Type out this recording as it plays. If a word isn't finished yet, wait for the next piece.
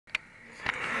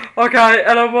Okay,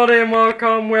 hello everybody and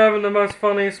welcome. We're having the most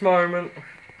funniest moment.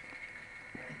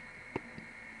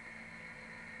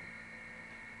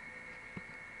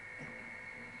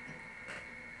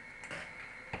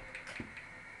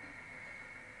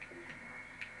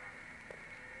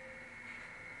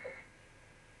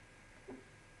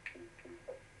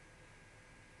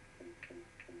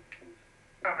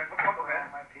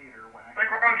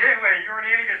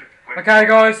 Okay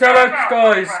guys, hello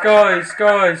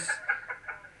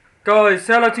guys,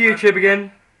 hello to YouTube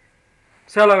again.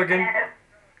 Hello again.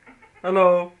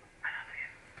 Hello.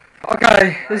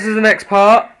 Okay, this is the next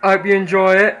part. I hope you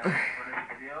enjoy it.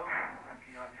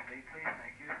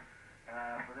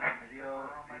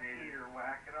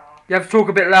 You have to talk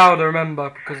a bit louder, remember,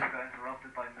 because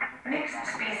Mixed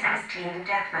species team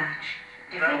deathmatch.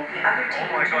 Defeat the other team.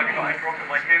 Oh my god, he got interrupted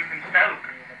by him himself.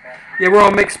 yeah, we're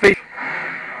on mixed species.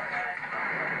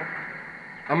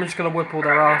 I'm just gonna whip all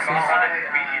their asses.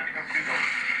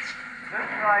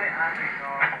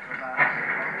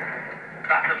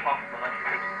 That's impossible.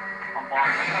 I'm boss.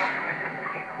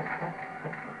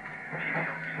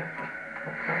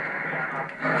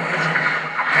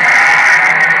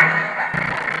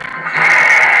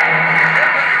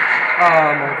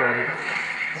 Oh my god.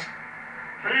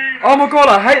 Oh my god,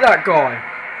 I hate that guy.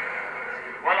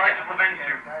 Well, I just avenged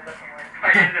you. I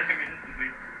ended him instantly.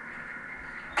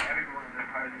 Everyone in the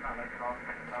car is not like it all.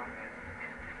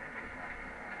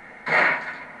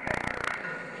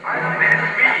 It's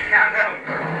me, calm down.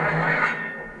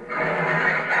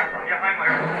 Yeah, I'm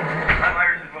Irish. I'm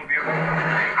Irish as well, be able to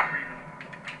reason.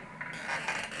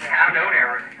 Calm down,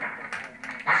 Aaron.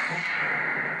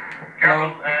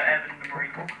 Careful, Evan the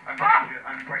Marine. I'm behind you.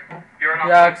 I'm right. You're not.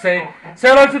 Yeah, say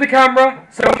hello to the camera.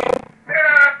 Say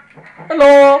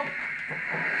hello.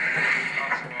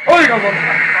 Oh, you got one.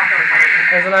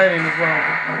 There's an alien as well.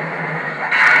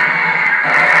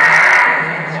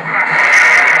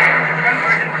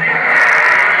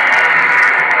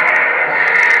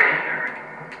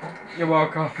 You're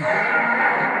welcome.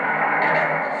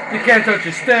 You can't touch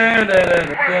your stand.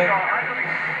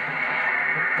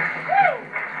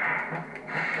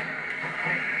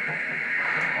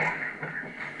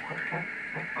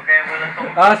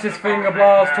 That's just finger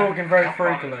blast talking very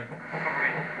freakily.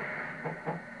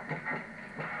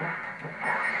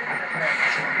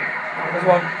 There's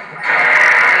one.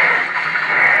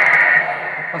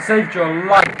 I saved your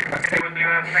life.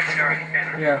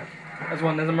 Yeah, there's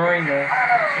one. There's a Marine there.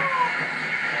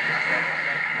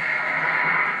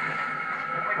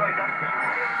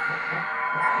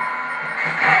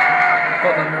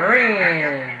 Got the Marine.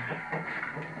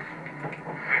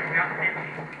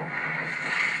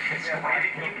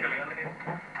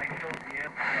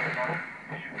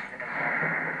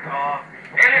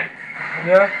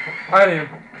 Yeah, alien.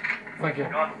 Thank you.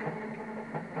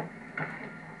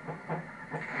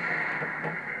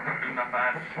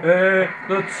 Hey,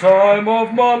 the time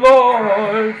of my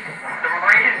life.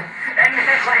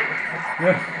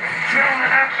 Yeah.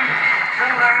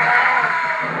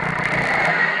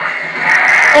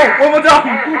 Oh, what have I done?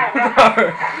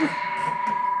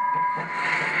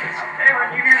 Aaron,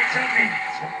 you nearly killed me.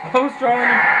 I was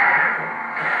trying.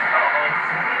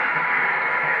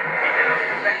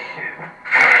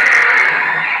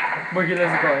 Wicked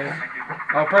Lizard got him.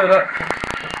 I'll put it up.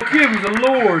 Like you, he's a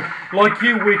lord. Like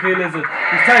you, Wicked Lizard.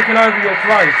 He's taken over your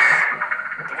place.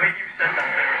 The way you said that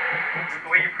there, the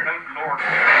way you pronounced Lord.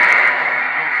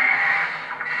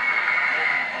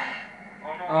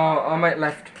 Oh, I'll make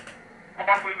left.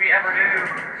 What will we ever do?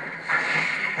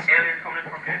 Aliens coming in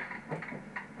from here.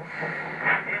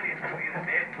 Aliens coming in the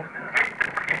minute.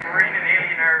 If Marine and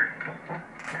Alien are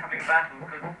having a battle,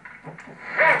 because...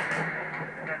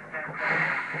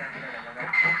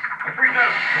 I'm freaked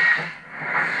out!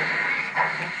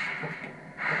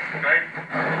 Guys,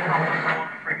 I'm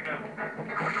freaked out.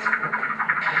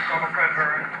 I'm a predator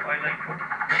and I like...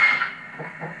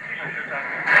 I should attack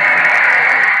me.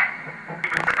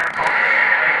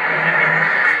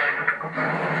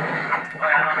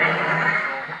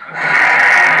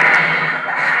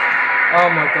 Oh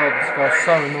my god, this guy's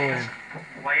so annoying.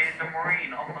 Why is the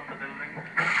Marine up on the building?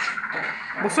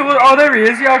 Well, so, oh, there he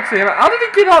is. Yeah, I can see him. How did he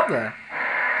get up there?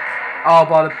 Oh,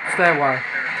 by the stairway,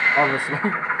 obviously.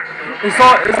 It's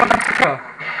like a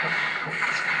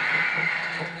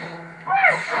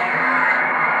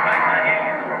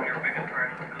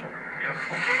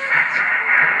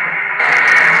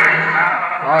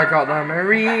I got the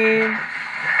Marine.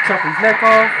 Chop his neck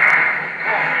off.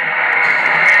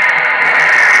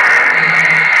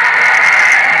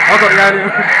 I got the alien.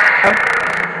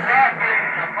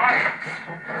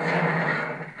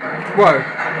 Whoa.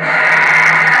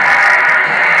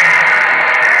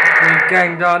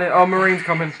 gang down it. Oh, Marine's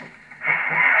coming.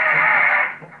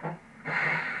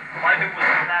 My bit was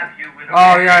stab you with a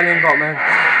Oh, yeah, Alien got me.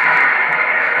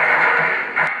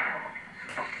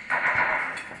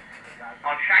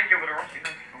 I'll shank you with a rusty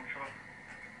knife, I'm sure.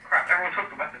 Crap, everyone took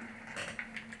the weapons.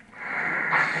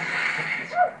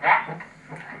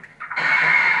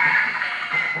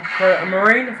 So, a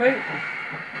Marine, I think.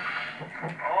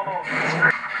 Oh.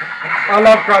 I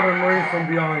love grabbing Marines from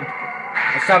behind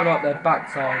and stabbing up their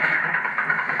backside.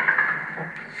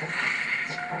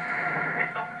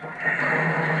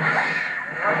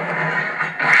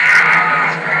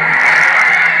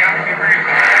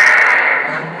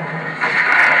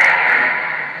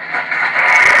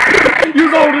 You're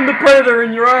holding the Predator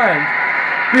in your hand.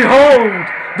 Behold,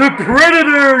 the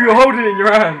Predator! You're holding it in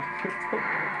your hand.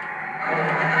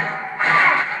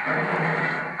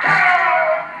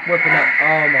 Whipping up.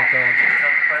 Oh my god.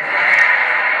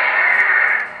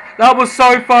 That was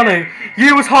so funny.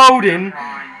 You was holding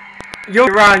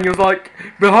your hand. You was like,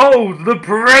 behold, the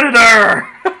Predator!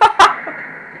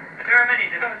 There are many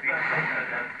different species.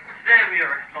 Today we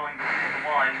are exploring the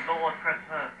wines. All press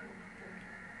her.